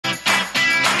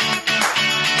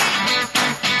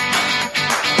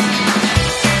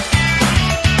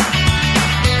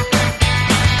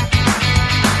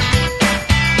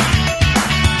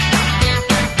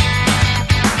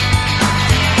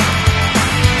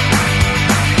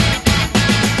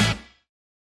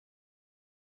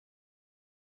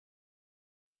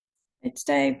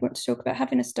today we want to talk about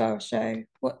having a style show,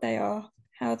 what they are,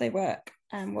 how they work,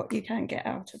 and what you can get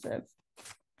out of them.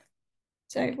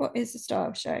 So what is a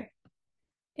style show?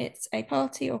 It's a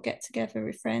party or get together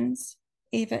with friends,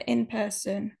 either in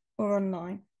person or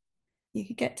online. You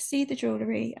could get to see the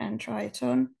jewellery and try it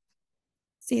on,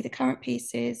 see the current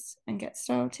pieces and get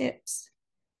style tips,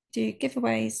 do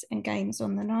giveaways and games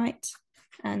on the night,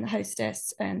 and the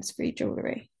hostess earns free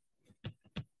jewellery.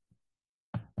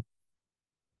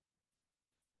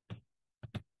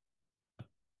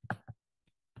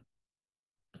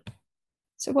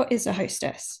 So what is a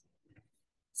hostess?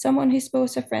 Someone who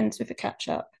spoils her friends with a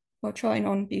catch-up while trying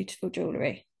on beautiful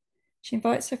jewellery. She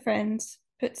invites her friends,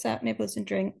 puts out nibbles and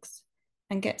drinks,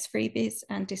 and gets freebies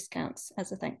and discounts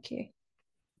as a thank you.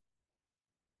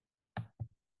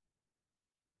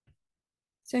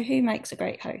 So who makes a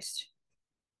great host?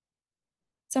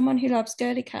 Someone who loves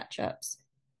girly catch-ups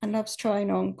and loves trying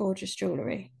on gorgeous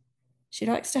jewellery. She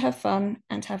likes to have fun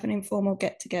and have an informal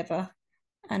get-together,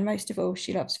 and most of all,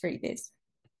 she loves freebies.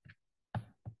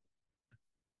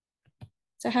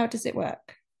 So how does it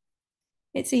work?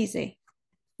 It's easy.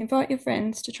 Invite your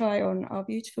friends to try on our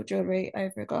beautiful jewellery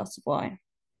over a glass of wine.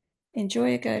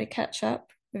 Enjoy a girly catch-up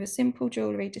with a simple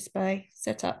jewellery display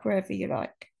set up wherever you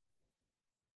like.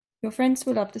 Your friends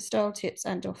will love the style tips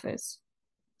and offers.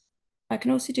 I can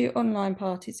also do online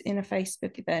parties in a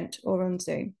Facebook event or on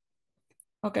Zoom.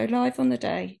 I'll go live on the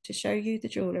day to show you the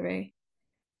jewellery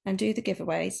and do the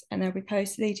giveaways, and there'll be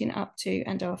posts leading up to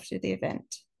and after the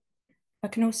event. I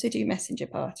can also do messenger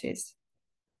parties.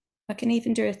 I can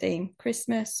even do a theme: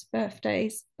 Christmas,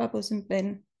 birthdays, bubbles and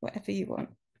bin, whatever you want.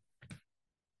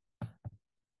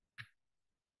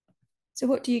 So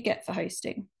what do you get for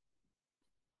hosting?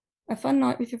 A fun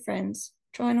night with your friends,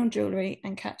 trying on jewellery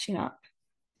and catching up.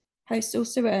 Hosts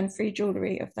also earn free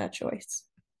jewellery of their choice.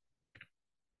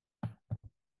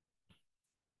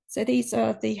 So these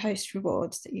are the host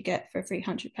rewards that you get for a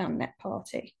 £300 net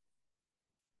party.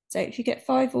 So if you get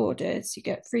 5 orders, you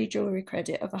get free jewellery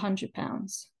credit of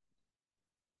 £100.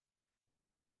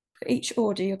 For each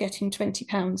order, you're getting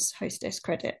 £20 hostess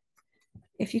credit.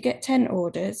 If you get 10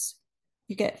 orders,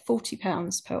 you get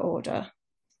 £40 per order,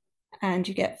 and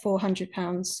you get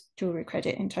 £400 jewellery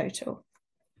credit in total.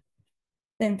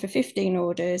 Then for 15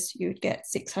 orders, you would get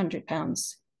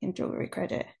 £600 in jewellery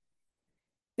credit.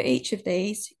 For each of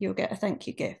these, you'll get a thank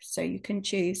you gift, so you can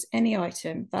choose any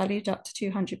item valued up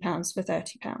to £200 for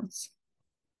 £30.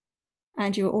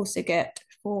 And you'll also get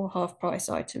 4 half price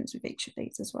items with each of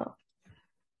these as well.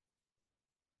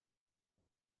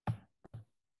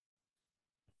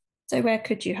 So where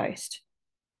could you host?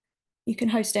 You can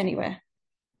host anywhere: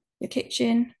 your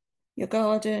kitchen, your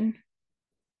garden,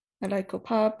 a local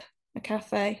pub, a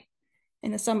cafe.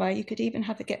 In the summer, you could even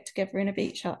have a get together in a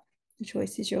beach hut. The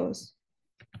choice is yours.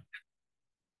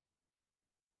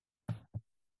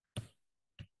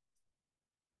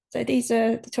 So these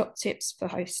are the top tips for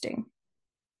hosting.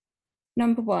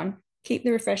 Number 1, keep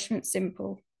the refreshments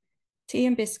simple. Tea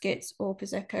and biscuits or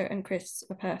Prosecco and crisps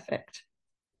are perfect.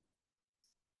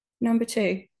 Number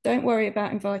 2, don't worry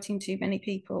about inviting too many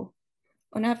people.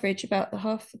 On average, about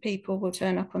half the people will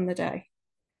turn up on the day.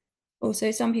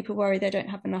 Also, some people worry they don't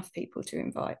have enough people to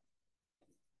invite.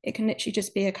 It can literally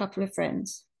just be a couple of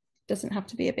friends. It doesn't have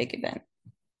to be a big event.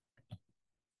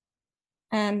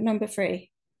 And number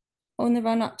 3, on the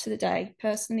run up to the day,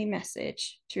 personally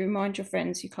message to remind your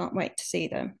friends you can't wait to see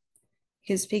them.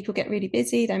 Because people get really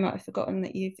busy, they might have forgotten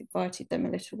that you've invited them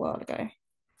a little while ago.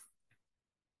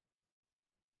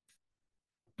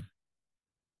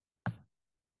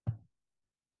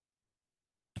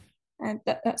 And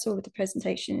that's all of the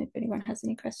presentation, if anyone has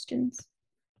any questions.